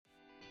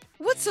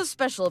What's so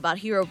special about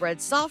Hero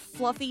Bread's soft,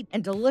 fluffy,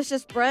 and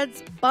delicious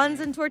breads, buns,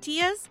 and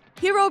tortillas?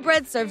 Hero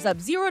Bread serves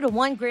up 0 to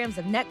 1 grams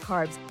of net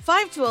carbs,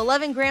 5 to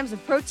 11 grams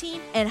of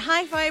protein, and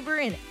high fiber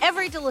in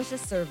every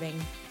delicious serving.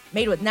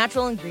 Made with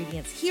natural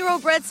ingredients, Hero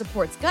Bread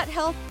supports gut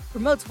health,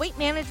 promotes weight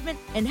management,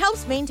 and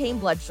helps maintain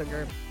blood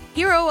sugar.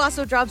 Hero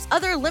also drops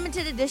other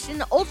limited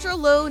edition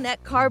ultra-low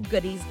net carb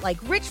goodies like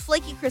rich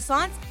flaky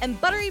croissants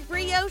and buttery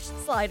brioche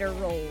slider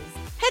rolls.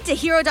 Head to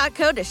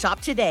hero.co to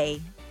shop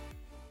today.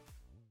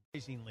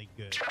 Amazingly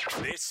good.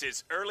 This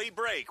is Early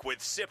Break with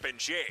Sip and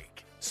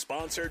Jake,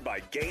 sponsored by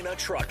Gaina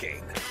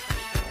Trucking.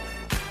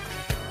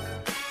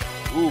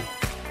 Ooh.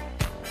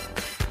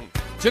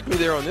 Took me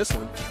there on this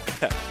one.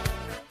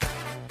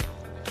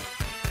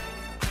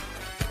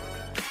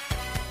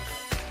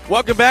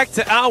 Welcome back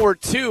to Hour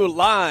 2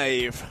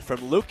 live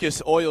from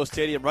Lucas Oil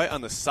Stadium right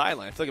on the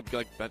sideline. I feel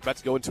like I'm about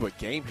to go into a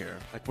game here.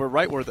 Like we're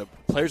right where the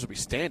players will be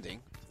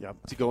standing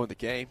to go in the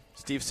game.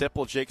 Steve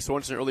Sipple, Jake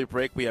Sorensen, Early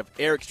Break. We have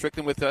Eric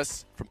Strickland with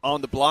us from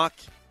On the Block.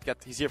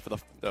 He's here for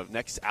the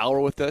next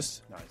hour with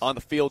us. Nice. On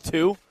the field,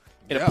 too,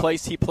 in a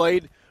place he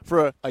played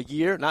for a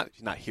year. Not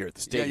here at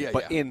the stadium,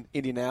 but in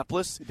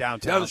Indianapolis.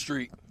 Downtown. Down the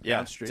street.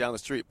 Yeah, down the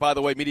street. By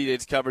the way, Media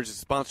Days coverage is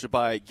sponsored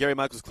by Gary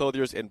Michaels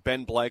Clothiers and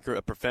Ben Blanker,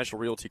 a professional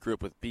realty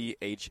group with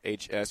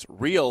BHHS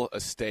Real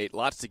Estate.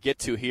 Lots to get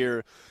to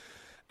here.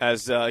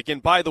 As again,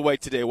 by the way,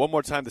 today, one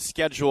more time, the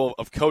schedule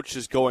of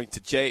coaches going to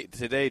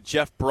today.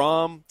 Jeff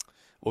Brom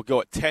will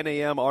go at 10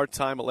 a.m. our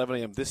time, 11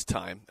 a.m. this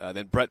time.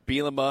 Then Brett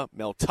Bielema,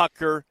 Mel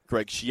Tucker,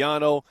 Greg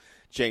Schiano,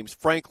 James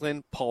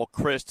Franklin, Paul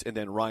Christ, and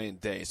then Ryan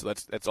Day. So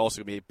that's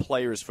also going to be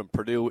players from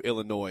Purdue,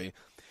 Illinois,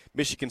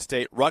 Michigan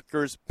State,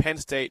 Rutgers, Penn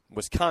State,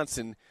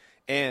 Wisconsin,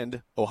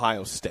 and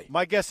Ohio State.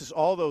 My guess is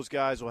all those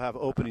guys will have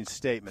opening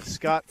statements.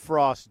 Scott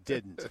Frost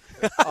didn't.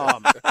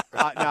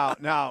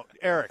 Now,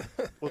 Eric,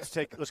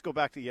 let's go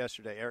back to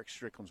yesterday. Eric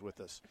Strickland's with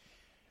us.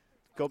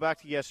 Go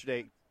back to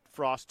yesterday.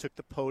 Frost took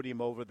the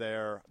podium over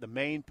there, the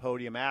main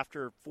podium,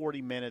 after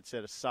 40 minutes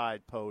at a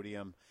side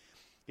podium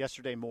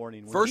yesterday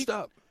morning. First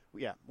up.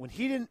 Yeah, when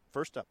he didn't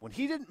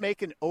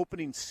make an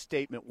opening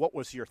statement, what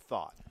was your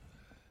thought?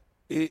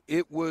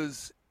 It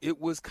was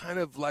kind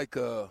of like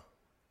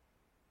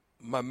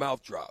my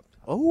mouth dropped.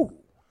 Oh,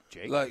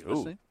 Jake, like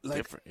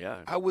different. Yeah,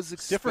 I was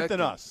expecting, different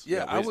than us.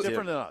 Yeah, I was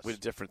different than us. We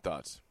had different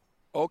thoughts.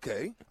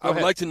 Okay, I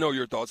would like to know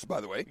your thoughts. By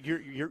the way,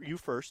 you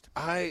first.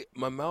 My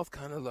mouth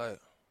kind of like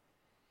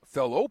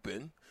fell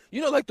open.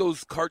 You know, like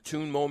those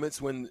cartoon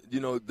moments when,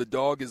 the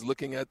dog is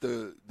looking at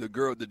the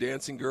girl, the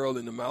dancing girl,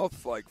 and the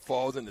mouth, like,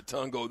 falls and the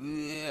tongue goes,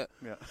 yeah.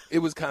 It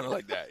was kind of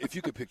like that, if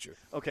you could picture.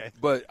 Okay.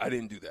 But I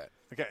didn't do that.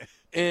 Okay.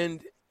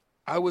 And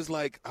I was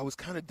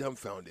kind of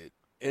dumbfounded.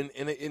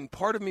 And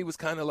part of me was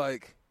kind of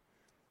like,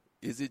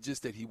 is it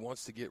just that he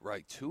wants to get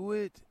right to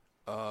it?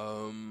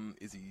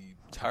 Is he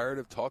tired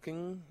of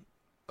talking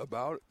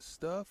about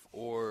stuff?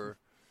 Or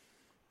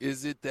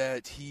is it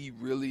that he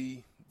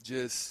really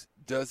just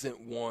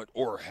doesn't want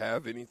or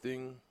have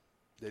anything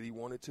that he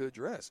wanted to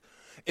address?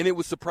 And it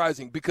was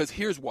surprising because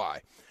here's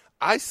why.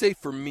 I say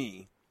for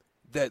me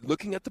that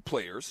looking at the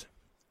players,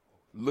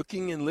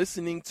 looking and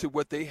listening to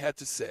what they had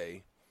to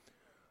say,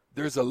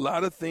 there's a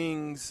lot of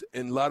things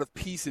and a lot of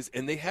pieces,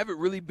 and they haven't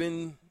really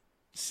been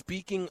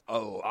speaking a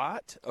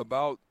lot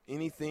about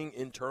anything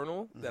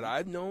internal that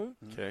I've known.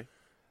 Okay.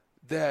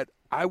 That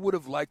I would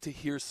have liked to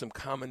hear some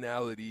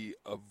commonality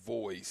of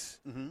voice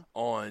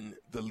on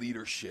the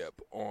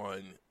leadership,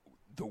 on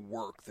the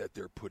work that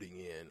they're putting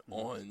in,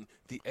 on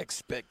the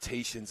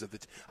expectations of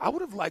I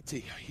would have liked to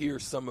hear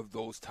some of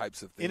those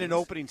types of things. In an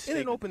opening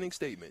statement. In an opening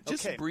statement.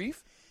 Just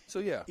brief. So,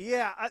 yeah.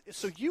 Yeah,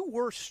 so you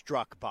were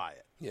struck by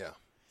it. Yeah.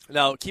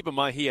 Now, keep in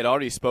mind, he had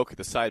already spoke at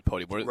the side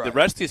podium. Where Right. The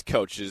rest of these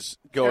coaches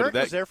go Eric to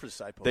that. was there for the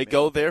side podium. They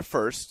go there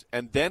first,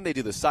 and then they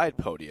do the side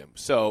podium.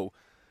 So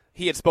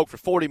he had spoke for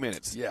 40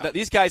 minutes. Yeah. Now,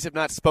 these guys have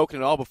not spoken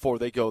at all before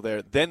they go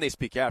there. Then they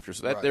speak after.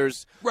 So that Right.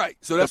 there's Right.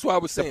 So that's why I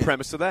was saying. the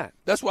premise of that.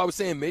 That's why I was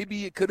saying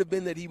maybe it could have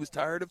been that he was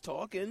tired of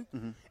talking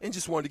and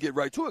just wanted to get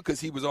right to it because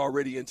he was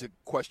already into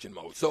question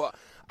mode. So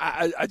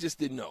I just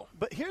didn't know.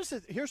 But it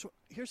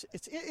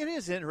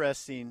is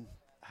interesting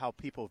how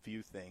people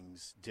view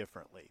things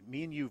differently.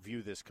 Me and you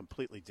view this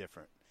completely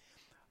different.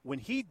 When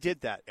he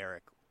did that,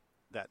 Eric,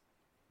 that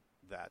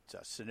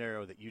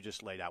scenario that you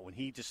just laid out, when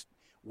he just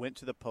went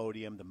to the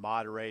podium, the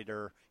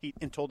moderator,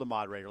 and told the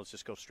moderator, let's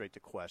just go straight to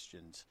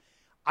questions.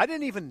 I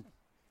didn't even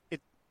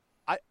it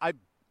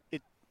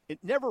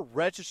never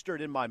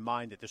registered in my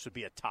mind that this would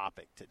be a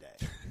topic today.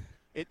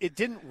 It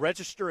didn't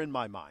register in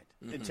my mind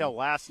until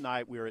last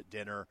night we were at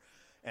dinner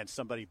and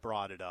somebody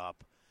brought it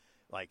up.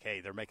 Like,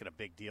 hey, they're making a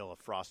big deal of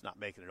Frost not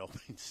making an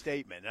opening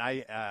statement.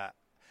 And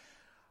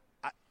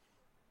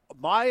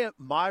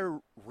my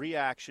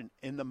reaction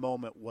in the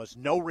moment was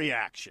no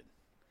reaction,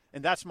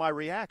 and that's my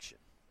reaction.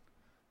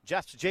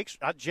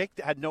 Jake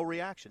had no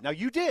reaction. Now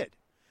you did.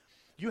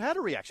 You had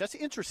a reaction. That's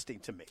interesting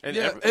to me.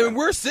 And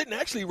we're sitting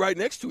actually right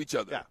next to each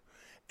other. Yeah.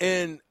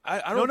 And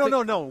I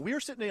don't. No. We were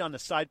sitting on the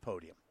side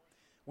podium.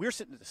 We were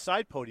sitting at the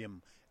side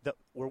podium,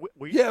 Were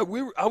you? Yeah,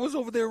 I was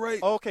over there, right?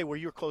 Oh, okay, where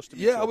you were close to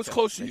me. Yeah, too. I was Okay.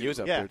 close to He you. was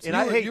up Yeah, there, too.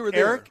 and You were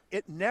there. Eric,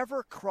 it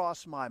never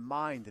crossed my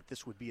mind that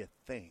this would be a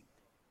thing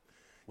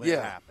when it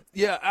happened.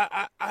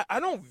 Yeah, I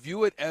don't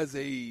view it as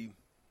a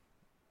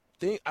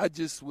thing. I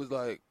just was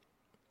like,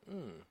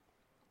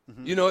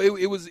 You know,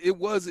 it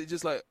was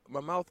just like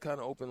my mouth kind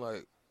of open,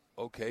 like,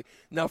 okay.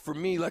 Now for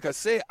me, like I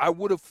say, I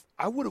would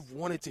have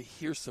wanted to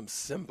hear some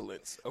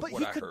semblance of But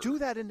what he I could heard. do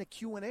that in the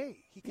Q&A.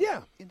 He could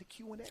in the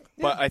Q&A.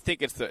 But I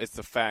think it's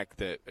the fact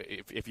that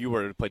if you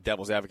were to play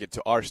devil's advocate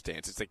to our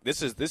stance, it's like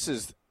this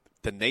is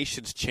the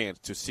nation's chance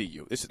to see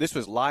you. This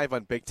was live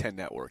on Big Ten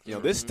Network. You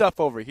know, this stuff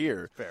over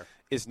here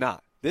is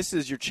not. This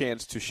is your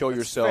chance to show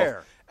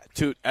yourself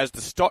to as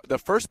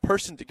the first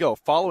person to go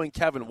following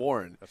Kevin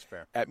Warren. That's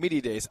fair. At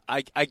Media Days.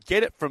 I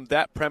get it from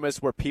that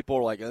premise where people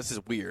are like, this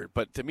is weird.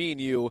 But to me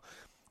and you,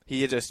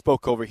 he just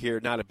spoke over here,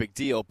 not a big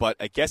deal. But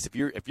I guess if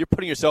you're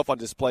putting yourself on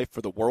display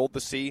for the world to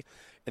see,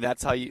 and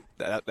that's how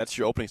that's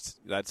your opening,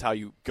 that's how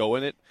you go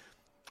in it.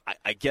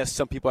 I guess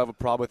some people have a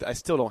problem with it. I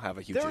still don't have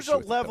a huge There's issue a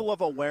with level it,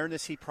 of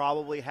awareness he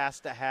probably has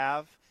to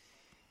have.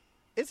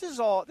 This is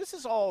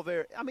all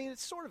very. I mean,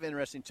 it's sort of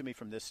interesting to me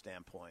from this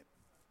standpoint.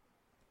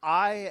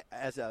 I,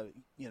 as a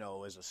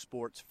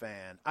sports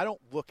fan, I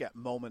don't look at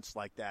moments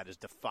like that as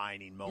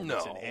defining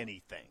moments in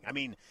anything. I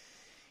mean,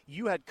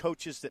 you had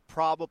coaches that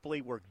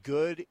probably were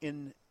good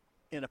in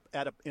a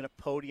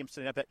podium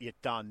setting. I bet you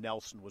Don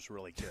Nelson was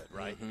really good,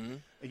 right? Mm-hmm.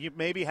 You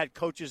maybe had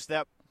coaches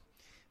that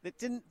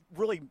didn't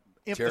really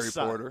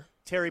emphasize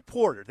Terry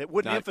Porter that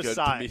wouldn't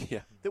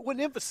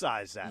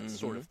emphasize that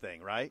sort of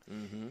thing, right?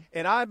 Mm-hmm.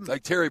 And I'm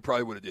like Terry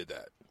probably would have did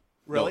that.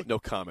 Really? No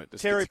comment.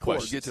 Just Terry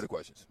Porter. Get to the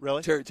questions.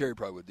 Really? Terry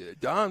probably would have did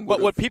it. Don.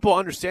 But would people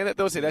understand it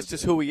though? Say that's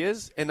just who he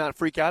is, and not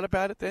freak out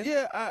about it then?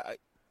 Yeah, I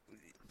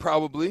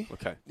probably.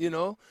 Okay. You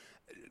know,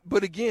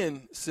 but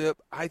again,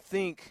 Sip, I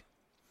think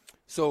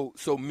so.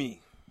 Me,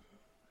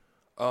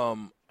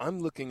 I'm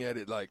looking at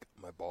it like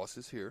my boss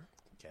is here.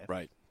 Okay.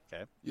 Right.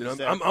 Okay. You know,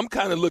 I'm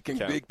kind of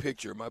looking Okay. big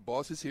picture. My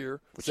boss is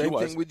here. Which Same he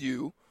was. thing with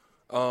you.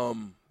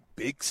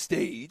 Big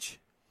stage.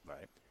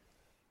 Right.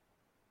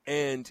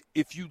 And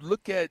if you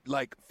look at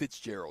like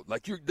Fitzgerald,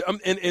 like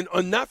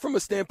and not from a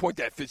standpoint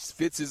that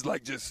Fitz is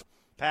like just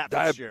Pat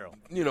Fitzgerald,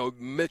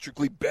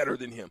 metrically better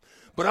than him,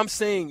 but I'm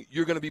saying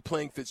you're going to be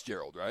playing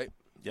Fitzgerald, right?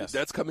 Yes,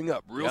 that's coming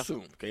up real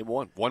soon. Game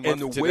one month and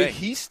the today. way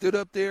he stood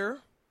up there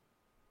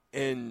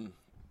and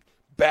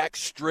back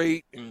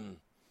straight and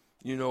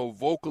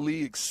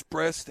vocally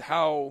expressed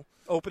how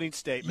opening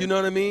statement. You know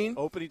what I mean?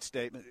 Opening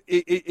statement.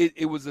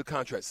 It was a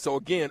contrast. So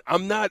again,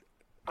 I'm not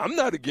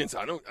against.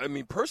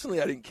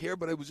 Personally, I didn't care,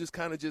 but it was just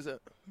kind of just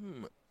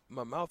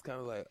my mouth kind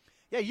of like.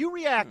 Yeah, you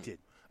reacted.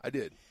 I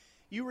did.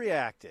 You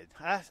reacted.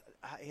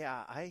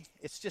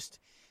 It's just,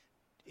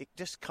 it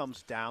just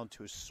comes down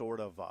to sort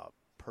of a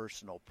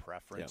personal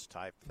preference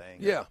type thing.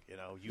 Yeah.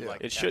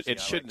 Like it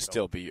shouldn't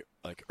still be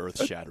like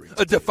earth shattering.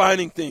 A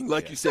defining thing,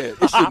 like you said.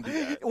 It shouldn't be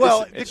that.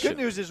 Well, the good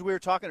news is we were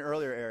talking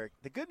earlier, Eric.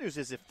 The good news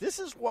is if this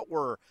is what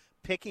we're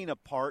picking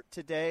apart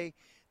today,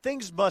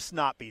 things must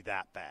not be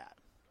that bad.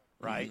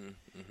 Right?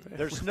 Mm-hmm.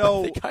 There's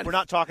we're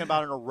not talking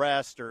about an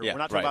arrest or we're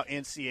not talking about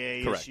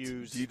NCAA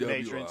issues,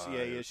 major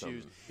NCAA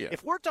issues. Yeah.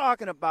 If we're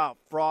talking about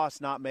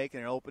Frost not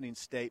making an opening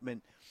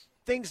statement,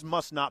 things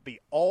must not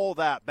be all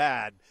that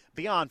bad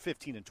beyond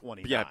 15 and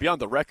 20. Yeah,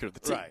 beyond the record of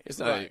the team. Right. It's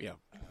not,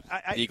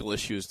 legal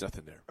issues,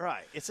 nothing there.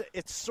 Right.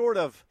 It's sort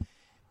of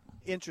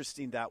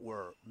interesting that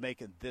we're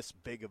making this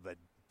big of a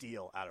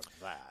deal out of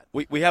that.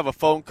 We have a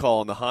phone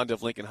call on the Honda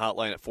of Lincoln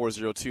hotline at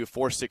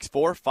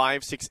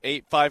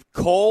 402-464-5685.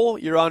 Cole,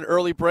 you're on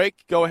early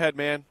break. Go ahead,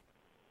 man.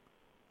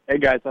 Hey,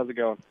 guys. How's it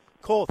going?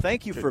 Cole,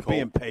 thank you for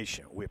being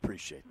patient. We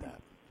appreciate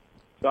that.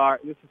 Sorry,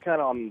 this is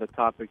kind of on the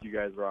topic you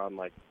guys were on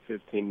like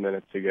 15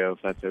 minutes ago,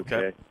 if that's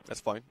okay.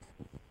 That's fine.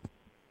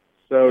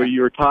 So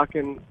you were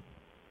talking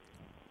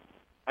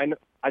 – I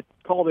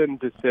called in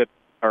to Sip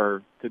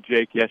or to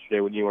Jake yesterday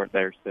when you weren't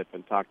there, Sip,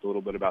 and talked a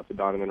little bit about the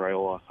Donovan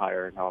Raiola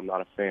hire and how I'm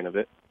not a fan of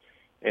it.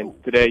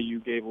 And today you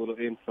gave a little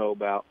info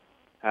about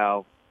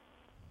how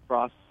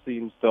Frost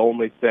seems to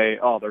only say,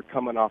 they're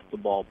coming off the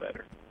ball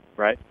better,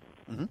 right?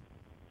 Mm-hmm.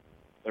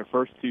 Their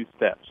first two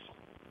steps.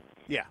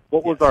 Yeah.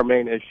 What was our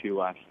main issue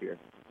last year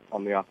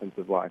on the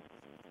offensive line?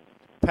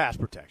 Pass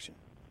protection.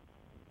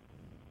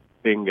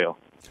 Bingo.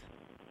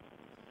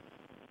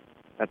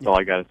 That's all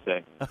I got to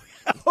say.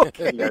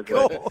 Okay,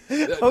 cool.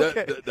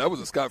 That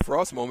was a Scott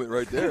Frost moment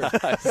right there.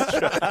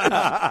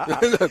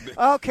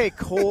 Okay,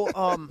 cool.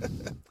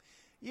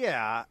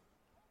 Yeah,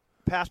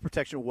 pass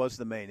protection was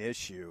the main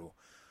issue.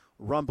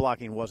 Run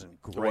blocking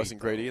wasn't great. It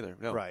wasn't great either.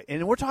 No. Right,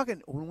 and we're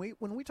talking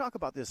when we talk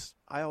about this,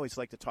 I always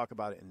like to talk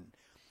about it, and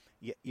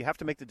you have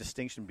to make the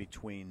distinction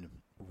between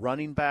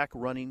running back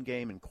running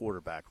game and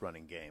quarterback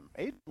running game.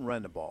 He didn't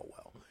run the ball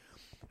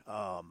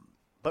well.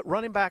 But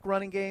running back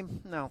running game,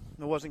 no,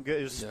 it wasn't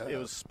good. It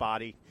was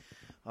spotty.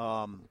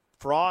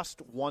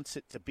 Frost wants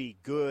it to be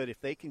good.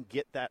 If they can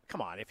get that,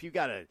 come on, if you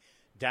got a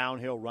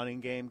downhill running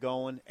game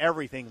going,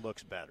 everything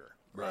looks better.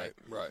 Right.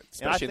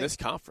 Especially in this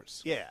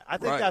conference. Yeah, I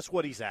think that's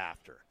what he's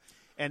after.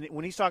 And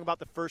when he's talking about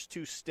the first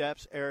 2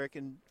 steps, Eric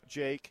and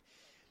Jake,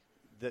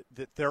 that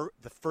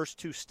the first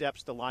 2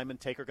 steps the linemen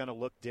take are going to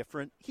look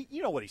different.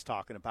 You know what he's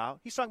talking about.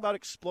 He's talking about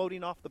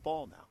exploding off the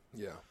ball now.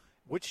 Yeah.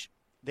 Which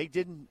they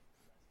didn't.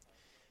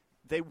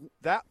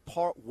 That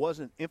part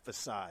wasn't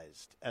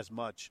emphasized as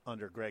much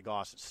under Greg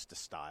Austin's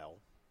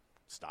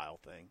style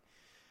thing.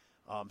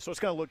 So it's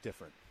going to look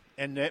different,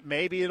 and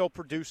maybe it'll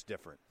produce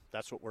different.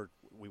 That's what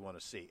we want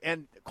to see.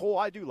 And Cole,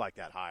 I do like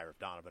that hire of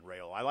Donovan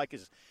Raiola. I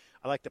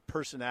like the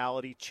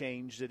personality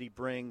change that he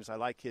brings. I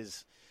like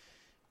his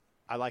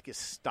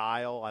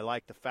style. I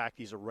like the fact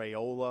he's a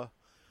Raiola,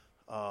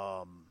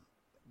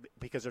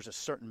 because there's a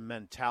certain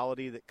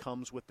mentality that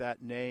comes with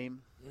that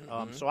name.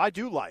 So I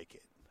do like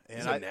it.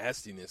 And there's a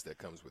nastiness that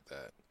comes with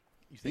that.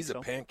 He's a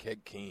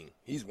pancake king.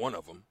 He's one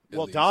of them.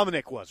 Well,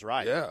 Dominic was,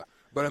 right. Yeah.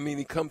 But, I mean,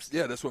 he comes –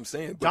 yeah, that's what I'm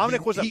saying. But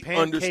Dominic was a pancake. He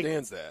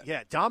understands that.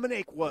 Yeah,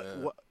 Dominic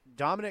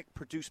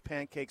produced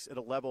pancakes at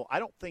a level –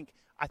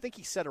 I think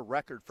he set a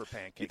record for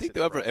pancakes. You think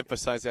they'll ever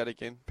emphasize that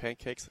again,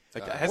 pancakes?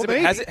 Like,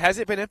 has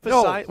it been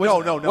emphasized?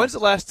 No. When's the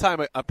last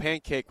time a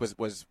pancake was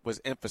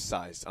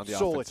emphasized on the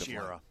offensive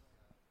line?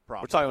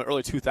 Probably. We're talking about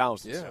early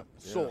 2000s. Yeah.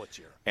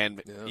 Solitaire.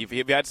 And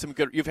you've had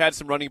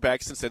some running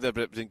backs since then that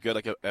have been good,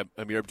 like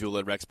Amir Abdullah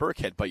and Rex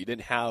Burkhead, but you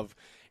didn't have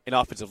an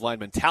offensive line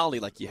mentality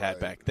like you had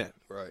back then.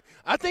 Right.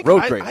 I think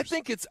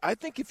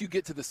if you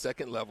get to the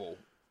second level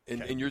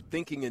and you're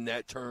thinking in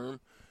that term,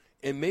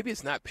 and maybe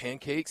it's not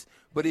pancakes,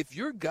 but if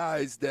you're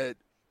guys that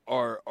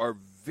are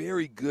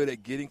very good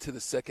at getting to the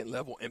second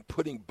level and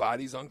putting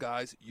bodies on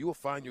guys, you will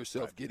find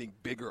yourself getting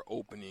bigger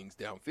openings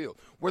downfield,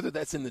 whether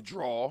that's in the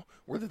draw,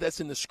 whether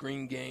that's in the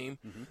screen game.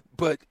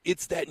 But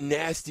it's that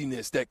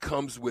nastiness that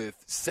comes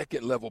with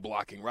second level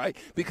blocking, right?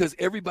 Because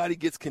everybody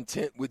gets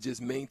content with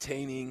just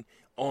maintaining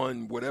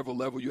on whatever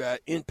level you're at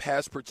in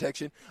pass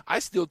protection. I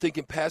still think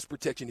in pass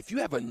protection, if you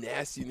have a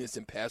nastiness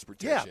in pass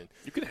protection,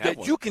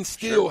 you can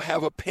still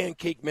have a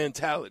pancake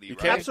mentality. You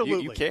right? can.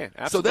 Absolutely. You can.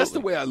 Absolutely. So that's the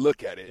way I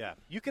look at it. Yeah,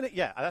 you can.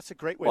 Yeah, that's a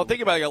great way. Well,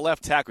 think about it, like a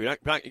left tackle. You're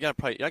not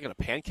going to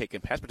pancake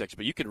in pass protection,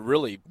 but you can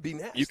really be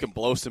nasty. You can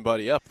blow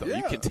somebody up, though. Yeah.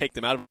 You can take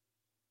them out of.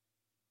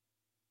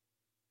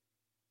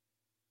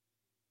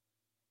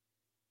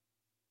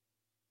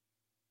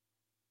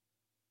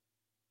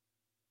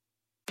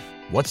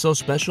 What's so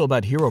special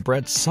about Hero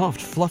Bread's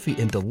soft, fluffy,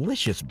 and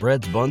delicious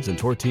breads, buns, and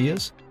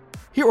tortillas?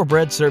 Hero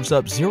Bread serves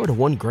up 0 to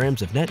 1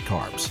 grams of net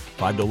carbs,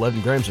 5 to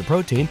 11 grams of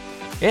protein,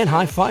 and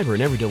high fiber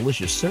in every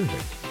delicious serving.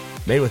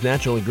 Made with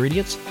natural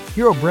ingredients,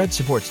 Hero Bread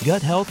supports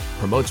gut health,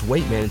 promotes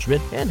weight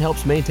management, and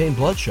helps maintain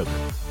blood sugar.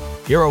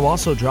 Hero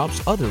also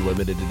drops other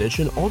limited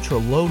edition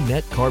ultra-low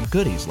net carb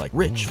goodies like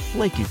rich,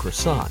 flaky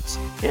croissants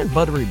and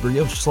buttery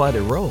brioche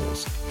slider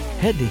rolls.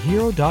 Head to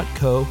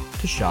hero.co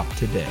to shop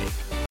today.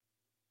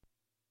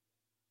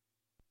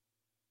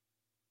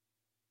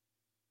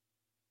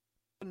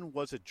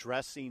 Was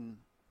addressing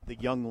the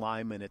young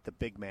lineman at the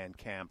big man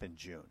camp in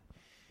June.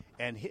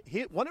 And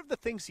one of the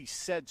things he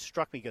said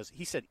struck me, because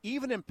he said,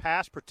 even in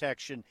pass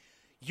protection,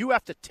 you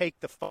have to take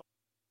the first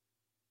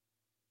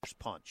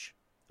punch,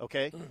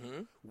 okay?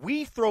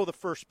 We throw the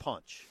first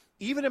punch,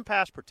 even in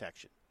pass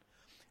protection.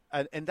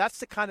 And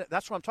that's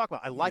that's what I'm talking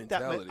about. I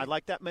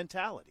like that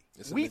mentality.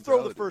 We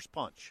throw the first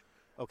punch,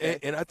 okay?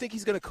 And I think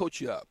he's going to coach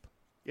you up.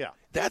 Yeah.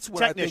 That's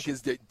what I think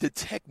is the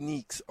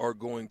techniques are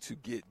going to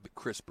get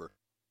crisper.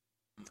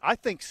 I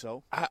think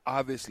so. I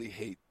obviously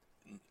hate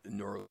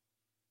Neuro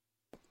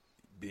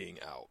being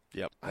out.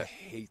 Yep. I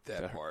hate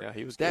that part. Yeah,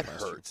 he was that good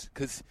hurts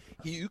because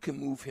you can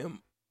move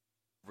him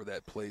over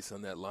that place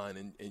on that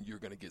line, and you're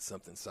going to get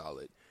something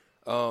solid.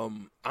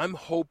 I'm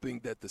hoping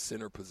that the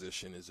center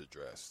position is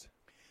addressed.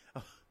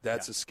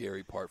 That's a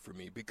scary part for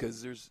me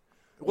because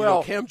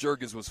Cam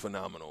Jurgens was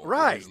phenomenal.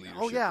 Right.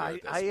 Oh yeah.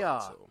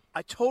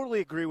 I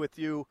totally agree with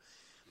you.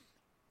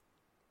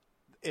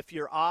 If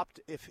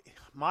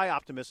my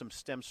optimism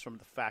stems from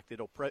the fact that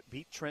it'll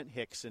beat Trent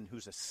Hickson,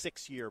 who's a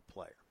 6-year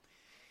player.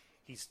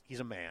 He's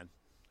a man.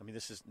 I mean,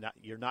 this is not.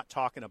 You're not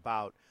talking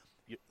about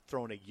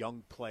throwing a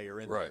young player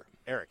in there.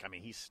 Eric, I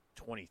mean, he's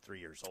 23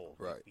 years old.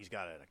 Right. He's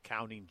got an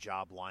accounting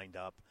job lined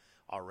up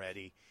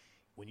already.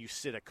 When you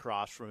sit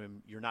across from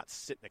him, you're not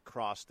sitting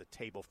across the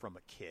table from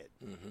a kid.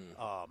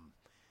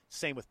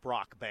 Same with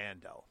Brock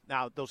Bando.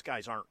 Now, those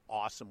guys aren't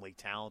awesomely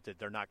talented.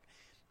 They're not.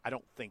 I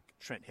don't think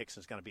Trent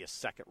Hickson's going to be a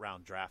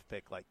second-round draft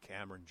pick like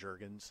Cameron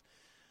Jurgens,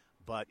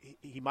 but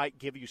he might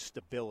give you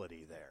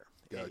stability there.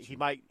 Gotcha.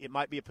 It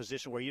might be a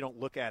position where you don't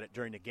look at it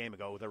during the game and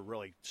go, they're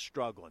really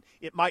struggling.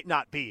 It might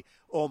not be,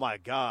 oh my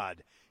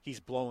God, he's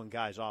blowing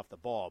guys off the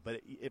ball, but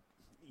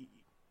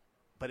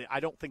I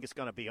don't think it's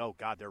going to be, oh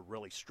God, they're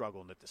really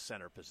struggling at the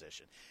center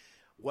position.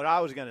 What I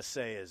was going to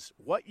say is,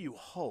 what you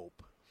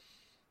hope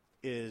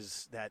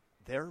is that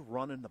they're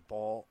running the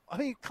ball. I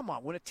mean, come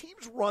on, when a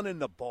team's running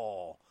the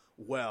ball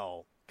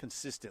well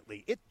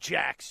consistently, it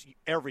jacks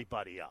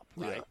everybody up,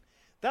 right? Yeah.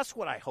 That's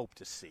what I hope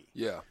to see.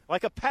 Yeah.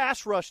 Like a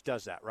pass rush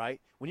does that,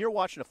 right? When you're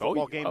watching a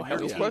football game and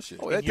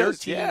your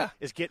team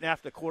is getting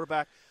after the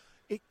quarterback,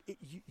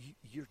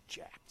 you're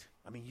jacked.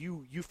 I mean,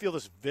 you feel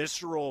this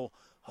visceral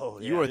oh,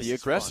 yeah, You are this the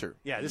is fun. aggressor.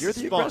 Yeah, this You're is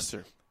the fun.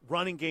 aggressor.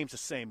 Running game's the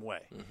same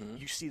way. Mm-hmm.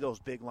 You see those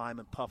big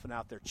linemen puffing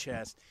out their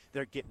chest.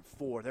 They're getting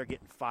 4, they're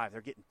getting 5,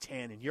 they're getting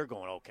 10, and you're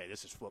going, okay,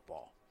 this is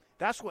football.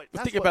 That's what. But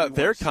That's think what about we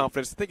their want to see.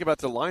 confidence. Think about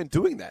the line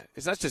doing that.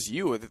 It's not just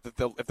you. If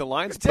the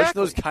line's Exactly.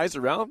 pushing those guys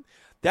around,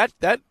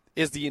 that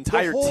is the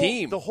entire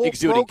team the whole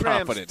exuding program's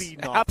confidence.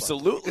 feeding off of it.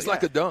 Absolutely. It's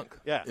like a dunk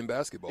Yeah. in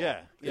basketball.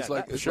 Yeah. It's Yeah,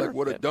 like that- it's sure. like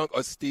what a Yeah. dunk,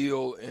 a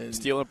steal, and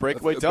Steal and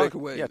breakaway a dunk.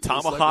 breakaway. Yeah, It's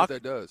like tomahawk. what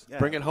that does. Yeah.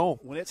 Bring it home.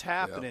 When it's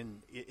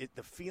happening,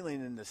 the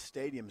feeling in the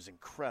stadium is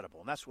incredible,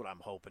 and that's what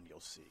I'm hoping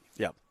you'll see.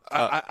 Yeah.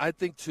 I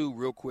think too,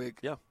 real quick,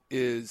 Yeah.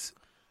 is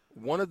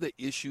one of the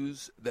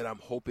issues that I'm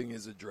hoping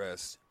is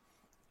addressed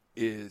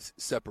is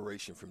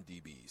separation from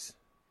DBs.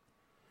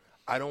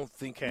 I don't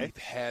think Okay. we've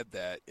had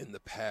that in the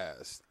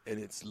past, and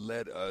it's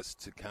led us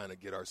to kind of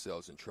get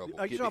ourselves in trouble.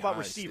 You're Get talking about behind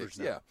receivers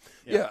sticks. now.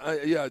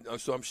 Yeah.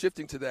 So I'm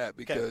shifting to that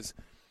because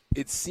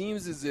it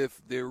seems as if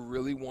they're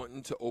really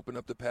wanting to open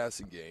up the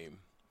passing game.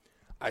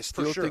 I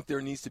still sure. think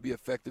there needs to be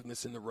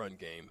effectiveness in the run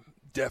game.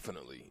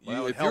 Definitely.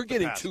 Well, If you're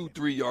getting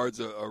 2-3 yards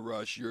a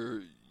rush,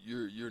 you're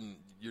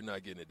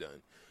not getting it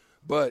done.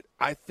 But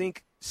I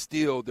think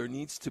still there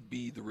needs to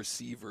be the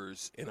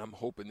receivers, and I'm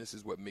hoping this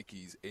is what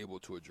Mickey's able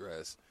to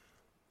address,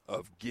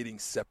 of getting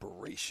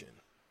separation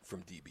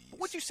from DBs.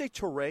 Would you say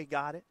Toure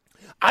got it?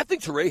 I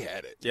think Toure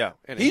had it. Yeah.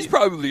 And He's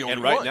probably the only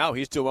And right one. now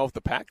he's doing well with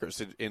the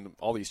Packers in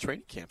all these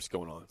training camps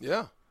going on.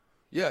 Yeah.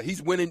 Yeah,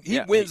 he's winning. He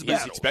Yeah, wins He's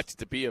battles. expected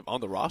to be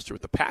on the roster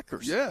with the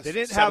Packers. Yes. They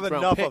didn't Seventh have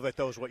round enough pick. of it,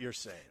 though, is what you're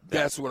saying.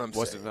 That's what I'm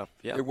wasn't saying. enough.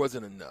 Yeah. It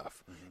wasn't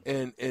enough.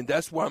 And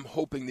that's why I'm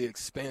hoping the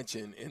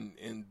expansion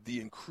and the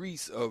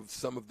increase of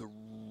some of the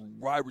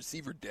wide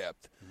receiver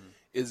depth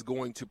is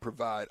going to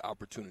provide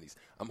opportunities.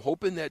 I'm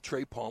hoping that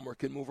Trey Palmer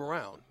can move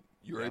around.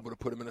 You're able to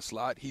put him in a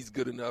slot. He's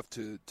good enough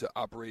to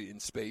operate in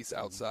space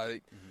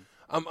outside.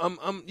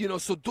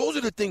 So those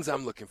are the things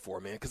I'm looking for,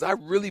 man, because I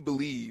really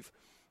believe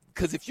 –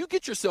 because if you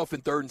get yourself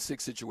in 3rd and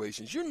 6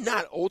 situations, you're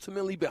not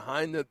ultimately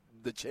behind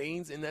the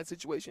chains in that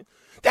situation.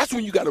 That's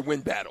when you got to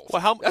win battles.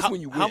 Well, That's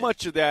when you win. How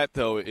much of that,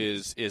 though,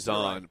 is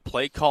on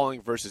play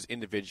calling versus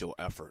individual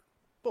effort?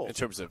 Both. In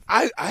terms of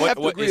I have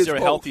to agree is it's there a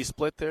both. healthy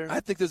split there?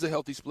 I think there's a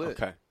healthy split.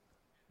 Okay.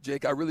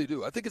 Jake, I really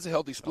do. I think it's a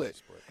healthy split.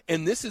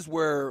 And this is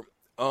where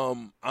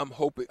I'm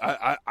hoping.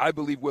 I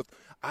believe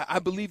I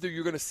believe that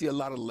you're going to see a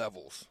lot of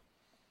levels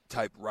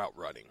type route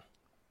running.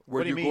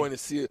 Where What do you you're mean? going to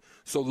see it.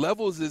 So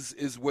levels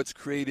is what's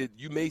created.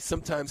 You may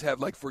sometimes have,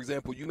 like, for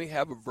example, you may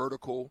have a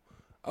vertical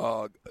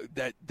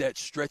that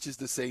stretches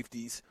the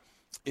safeties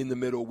in the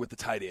middle with the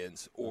tight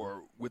ends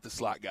or with the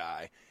slot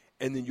guy,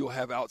 and then you'll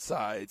have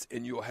outsides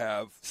and you'll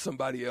have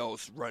somebody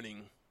else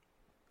running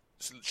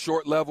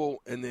short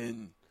level and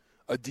then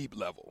a deep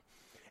level.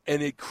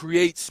 And it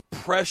creates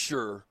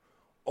pressure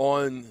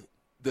on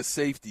the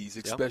safeties,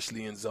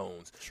 especially in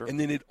zones. Sure. And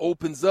then it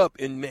opens up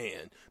in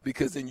man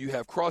because then you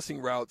have crossing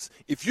routes.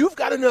 If you've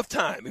got enough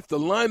time, if the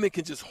lineman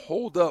can just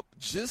hold up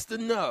just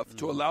enough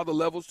to allow the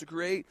levels to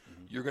create,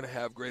 you're going to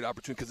have great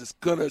opportunity because it's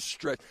going to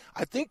stretch.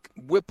 I think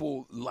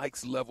Whipple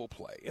likes level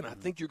play, and I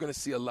think you're going to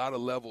see a lot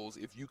of levels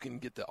if you can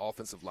get the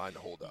offensive line to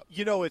hold up.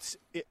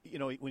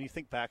 When you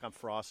think back on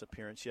Frost's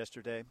appearance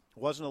yesterday,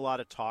 wasn't a lot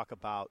of talk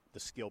about the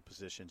skill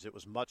positions. It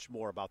was much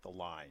more about the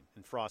line.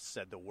 And Frost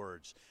said the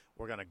words,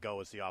 "We're going to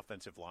go as the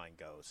offensive line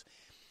goes."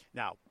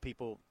 Now,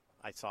 people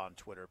I saw on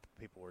Twitter,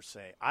 people were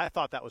saying, I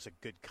thought that was a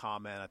good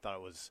comment. I thought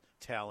it was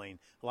telling.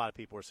 A lot of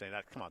people were saying,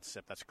 "Come on,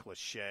 Sip, that's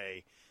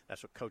cliche.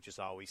 That's what coaches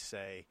always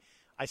say."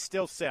 I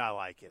still say I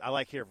like it. I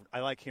like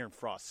hearing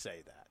Frost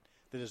say that.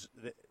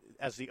 That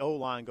as the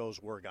O-line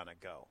goes, we're going to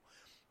go.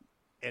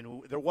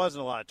 And there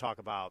wasn't a lot of talk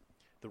about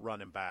the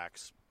running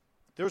backs.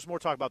 There was more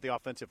talk about the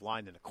offensive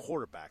line than the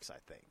quarterbacks, I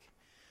think.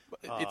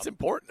 It's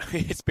important.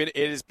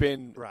 It has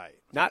been Right.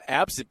 not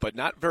absent, but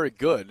not very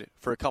good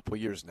for a couple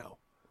of years now.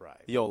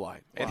 Right. The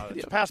O-line. Well,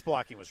 And, the pass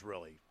blocking was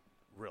really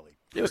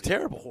it was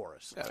terrible.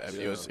 Porous. Yeah, I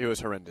mean, it was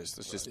horrendous.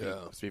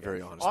 Let's be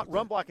very honest. with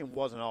Run you. blocking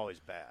wasn't always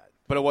bad.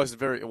 But it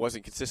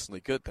wasn't consistently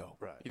good though.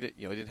 Right. He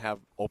didn't have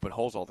open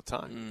holes all the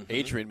time. Mm-hmm.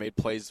 Adrian made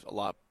plays a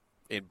lot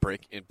in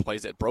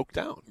plays that broke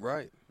down.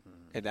 Right.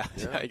 And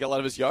he got a lot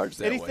of his yards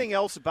that Anything way.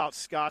 else about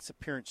Scott's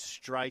appearance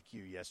strike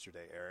you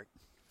yesterday, Eric?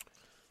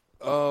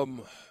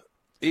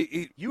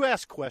 You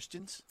asked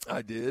questions.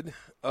 I did.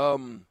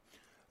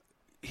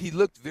 He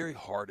looked very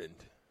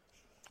hardened.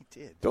 He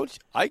did. Don't you,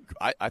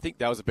 I think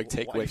that was a big Why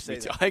do you takeaway for say me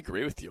too. that? I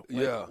agree with you.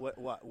 Yeah.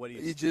 What do you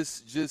It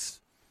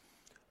just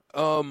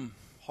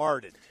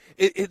hardened?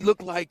 It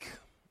looked like.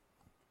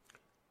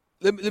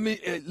 Let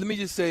me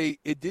just say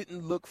it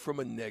didn't look from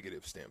a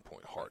negative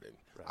standpoint hardened.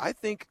 Right. I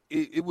think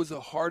it was a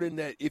hardened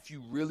that if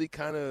you really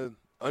kind of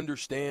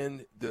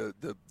understand the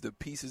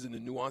pieces and the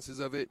nuances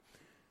of it,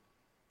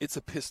 it's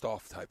a pissed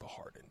off type of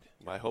hardened.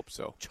 I hope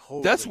so.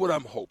 Totally, That's what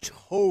I'm hoping.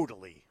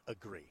 Totally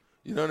agree.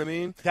 You know what I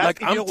mean? That-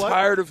 Like you I'm know what?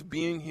 tired of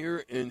being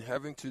here and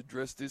having to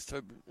address this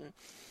type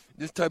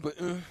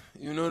of,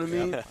 you know what I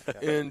mean?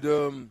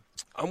 And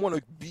I want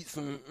to beat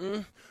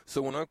some.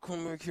 So when I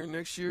come back here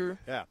next year,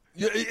 Yeah.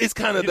 it's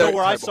kind of You know that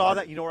where I type of saw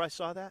hardened. that? You know where I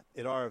saw that?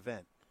 At our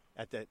event.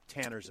 at the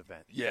Tanner's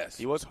event. Yes.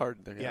 He was hard.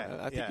 Yeah,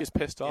 I think yeah. he was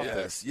pissed off.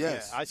 Yes, Yeah,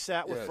 yes. I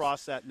sat with Yes.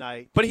 Frost that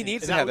night. But he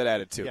needs and to have was- that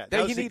attitude. Yeah, He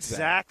that was needs that.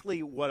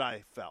 exactly what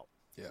I felt.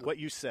 Yeah. What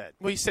you said.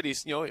 Well, he said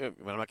he's, I'm not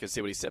going to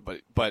say what he said,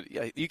 but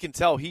yeah, you can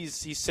tell he's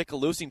sick of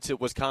losing to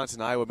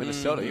Wisconsin, Iowa,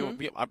 Minnesota.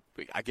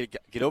 I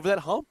get over that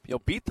hump.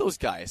 Beat those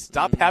guys.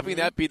 Stop having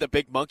that be the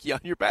big monkey on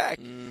your back.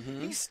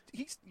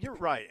 He's you're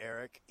right,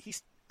 Eric.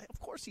 Of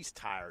course he's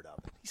tired of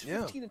it. He's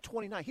 15 and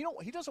 29.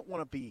 He doesn't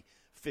want to be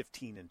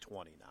 15 and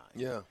 29.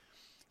 Yeah.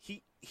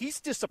 He's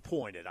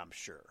disappointed, I'm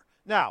sure.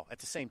 Now, at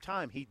the same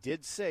time, he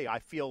did say, I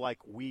feel like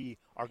we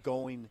are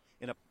going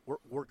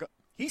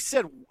he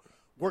said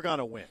we're going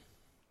to win.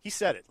 He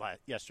said it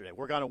yesterday.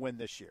 We're going to win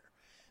this year.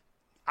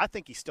 I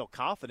think he's still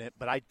confident,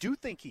 but I do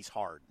think he's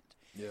hardened.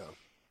 Yeah.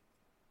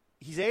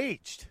 He's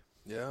aged.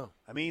 Yeah.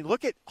 I mean,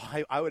 look at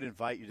 – I would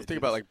invite you to Think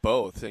about like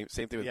Bo. Same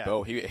thing with Yeah.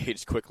 Bo. He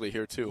aged quickly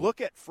here too. Look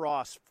at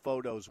Frost's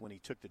photos when he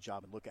took the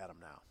job and look at him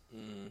now.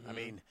 I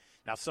mean,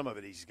 now some of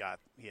it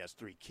he has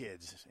 3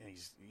 kids and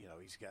he's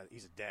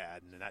a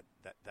dad and that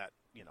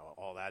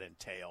all that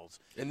entails.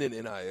 And then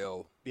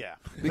NIL. Yeah.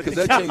 Because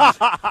that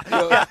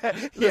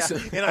changes.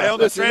 Listen, And I own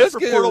the let's transfer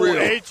get it portal will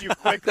real. age you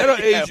quickly. That'll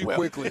age you well,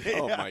 quickly.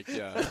 Oh my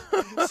God.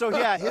 So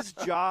yeah, his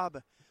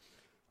job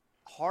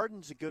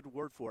harden's a good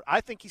word for it.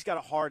 I think he's got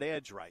a hard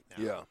edge right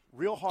now. Yeah.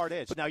 Real hard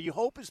edge. Now you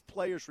hope his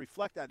players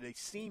reflect that. They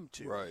seem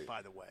to, Right.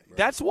 by the way.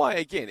 That's why,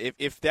 again,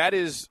 if that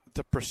is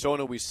the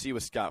persona we see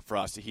with Scott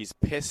Frost, he's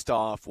pissed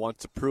off,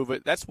 wants to prove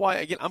it. That's why,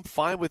 again, I'm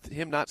fine with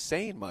him not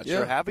saying much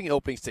or having an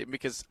opening statement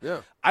because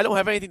I don't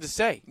have anything to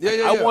say.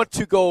 I want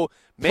to go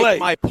make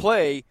my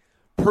play,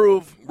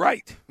 prove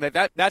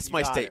that's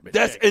my statement.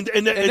 That's and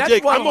that's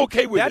Jake, what I'm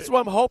okay with that's it.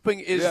 what I'm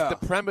hoping is the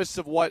premise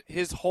of what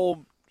his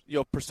whole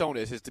persona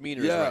is, his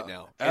demeanor is right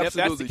now. And if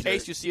that's the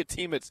case, Jake. you see a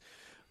team that's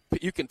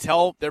you can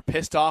tell they're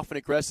pissed off and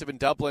aggressive in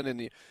Dublin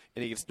and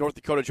against North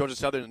Dakota, Georgia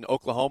Southern, and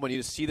Oklahoma, and you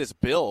just see this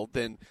build,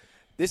 then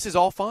this is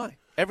all fine.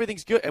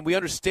 Everything's good, and we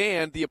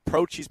understand the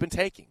approach he's been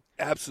taking.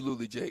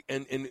 Absolutely, Jake.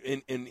 And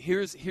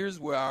here's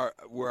where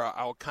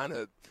I'll kind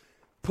of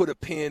put a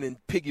pin and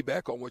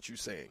piggyback on what you're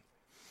saying.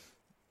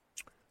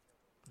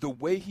 The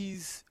way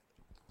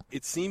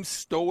it seems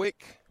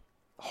stoic,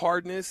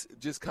 hardness,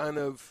 just kind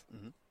of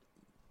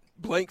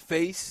blank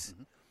face,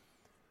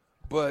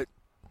 but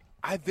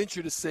I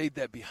venture to say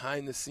that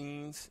behind the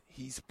scenes,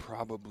 he's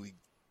probably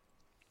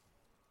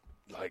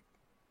like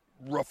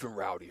rough and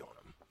rowdy on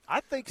him. I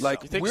think so.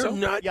 Like, you think we're so?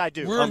 not. Yeah, I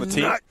do. We're On the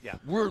team? not. Yeah.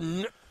 We're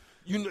not.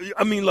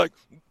 I mean, like,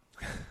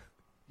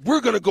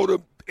 we're gonna go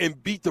to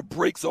and beat the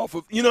brakes off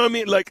of. You know what I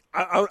mean? Like,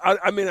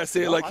 I may not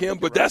say it like I him,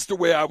 think but you're right. that's the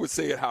way I would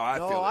say it. How I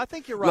No, feel. I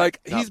think you're right. Like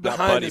Not- he's not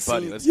behind buddy, the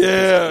buddy. scenes. Let's-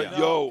 Yeah, let's-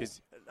 yo.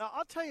 Now,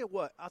 I'll tell you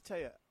what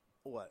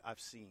I've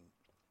seen.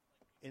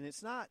 And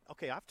it's not –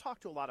 okay, I've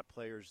talked to a lot of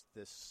players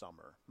this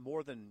summer,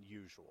 more than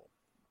usual,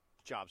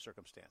 job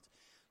circumstance,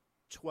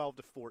 12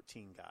 to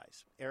 14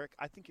 guys. Eric,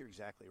 I think you're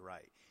exactly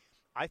right.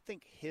 I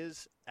think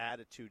his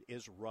attitude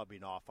is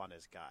rubbing off on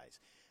his guys.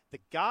 The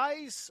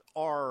guys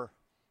are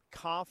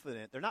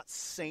confident. They're not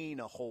saying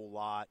a whole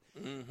lot,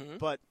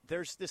 but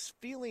there's this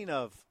feeling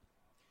of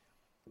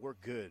we're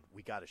good.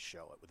 We got to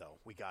show it, though.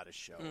 We got to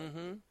show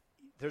it.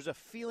 There's a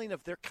feeling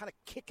of they're kind of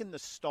kicking the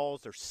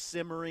stalls. They're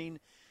simmering.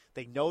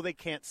 They know they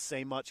can't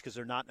say much because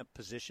they're not in a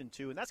position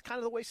to, and that's kind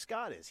of the way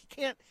Scott is. He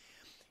can't.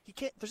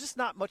 There's just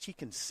not much he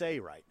can say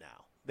right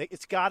now.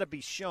 It's got to be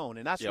shown,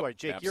 and that's why,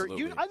 Jake.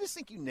 absolutely. I just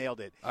think you nailed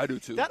it. I do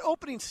too. That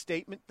opening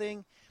statement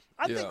thing.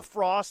 I Yeah. think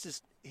Frost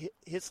is.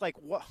 It's like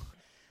what.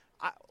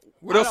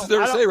 What else is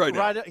there to say right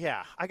now?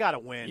 Yeah, I got to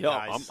win,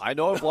 guys. I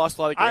know I've lost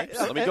a lot of games.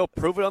 Let me go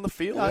prove it on the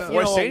field. You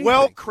before I know, say a anything.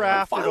 well-crafted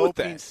I'm fine with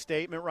opening that.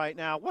 statement right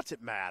now. What's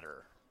it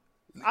matter?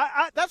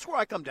 That's where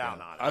I come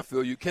down on it. I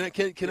feel you. Can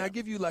I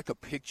give you like a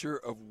picture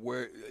of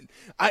where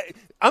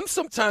I'm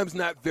sometimes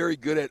not very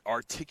good at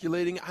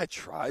articulating. I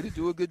try to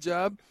do a good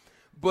job,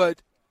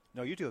 but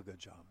No, you do a good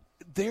job.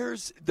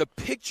 there's the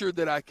picture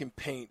that I can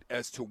paint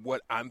as to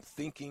what I'm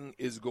thinking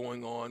is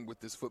going on with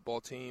this football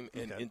team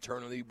and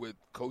internally with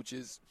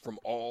coaches from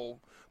all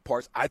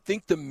parts. I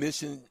think the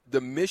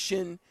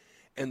mission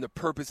and the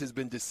purpose has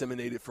been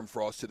disseminated from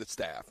Frost to the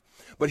staff.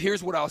 But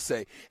here's what I'll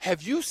say.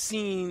 Have you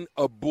seen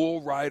a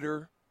bull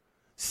rider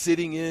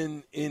sitting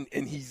in and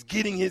he's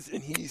getting his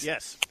and he's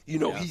Yes.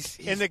 he's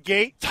In the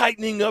gate.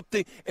 tightening up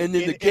and then In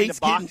the the gate's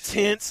getting box.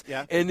 tense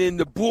Yeah. and then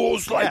the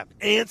bull's like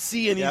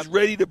antsy and he's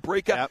ready to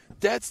break out. Yep.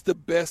 That's the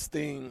best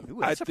thing.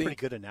 Ooh, that's I a think pretty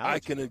good analogy. I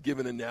can give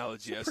an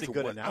analogy as pretty to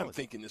good what I'm analogy.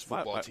 thinking this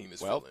football team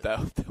is Well,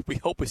 feeling. we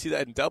hope we see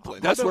that in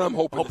Dublin. That's what I'm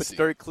hoping hope to it's see.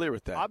 very clear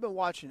with that. I've been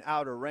watching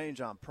Outer Range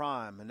on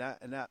Prime,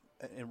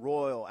 and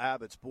Royal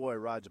Abbott's boy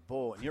rides a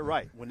bull. And you're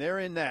right. When they're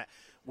in that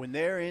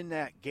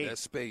gate, That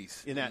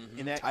space. in that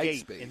Tight gate,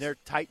 space. and they're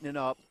tightening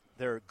up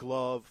their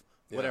glove,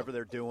 whatever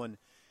they're doing,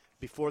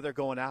 before they're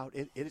going out,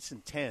 it's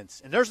intense.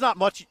 And there's not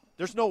much.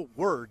 There's no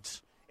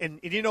words. And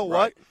you know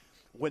what?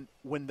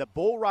 When the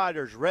bull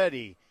rider's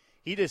ready,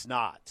 he does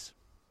not.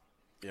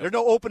 Yep. There's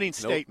no opening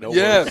statement.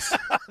 Yes.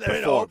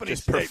 There's no Perform. opening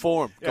Just statement.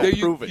 perform. Go There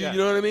prove it. You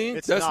know what I mean?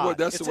 It's That's not.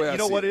 the way I You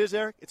know see what it. it is,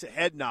 Eric? It's a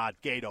head nod.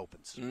 Gate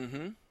opens.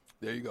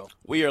 There you go.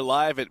 We are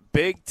live at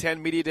Big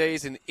Ten Media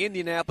Days in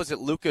Indianapolis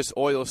at Lucas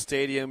Oil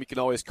Stadium. You can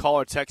always call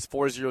or text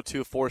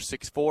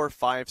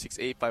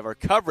 402-464-5685. Our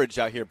coverage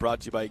out here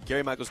brought to you by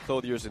Gary Michaels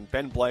Clothiers and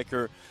Ben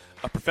Blanker,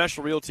 a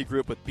professional realty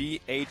group with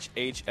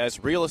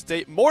BHHS Real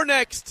Estate. More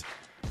next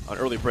on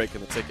Early Break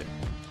in the Ticket.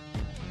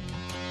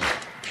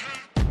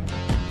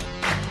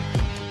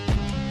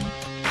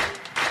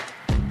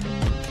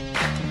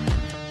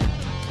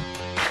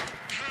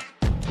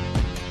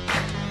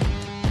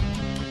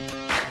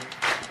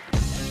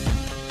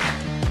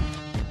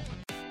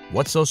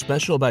 What's so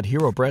special about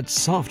Hero Bread's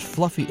soft,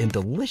 fluffy, and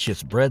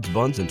delicious breads,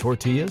 buns, and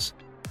tortillas?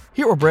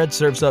 Hero Bread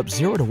serves up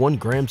 0 to 1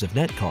 grams of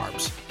net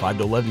carbs, 5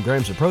 to 11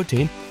 grams of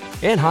protein,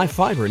 and high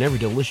fiber in every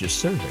delicious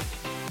serving.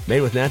 Made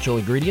with natural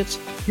ingredients,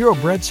 Hero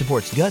Bread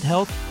supports gut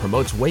health,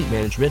 promotes weight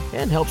management,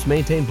 and helps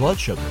maintain blood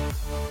sugar.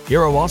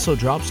 Hero also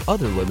drops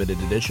other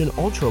limited edition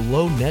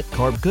ultra-low net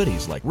carb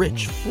goodies like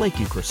rich,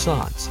 flaky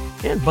croissants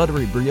and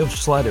buttery brioche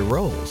slider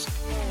rolls.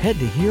 Head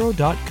to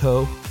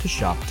hero.co to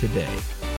shop today.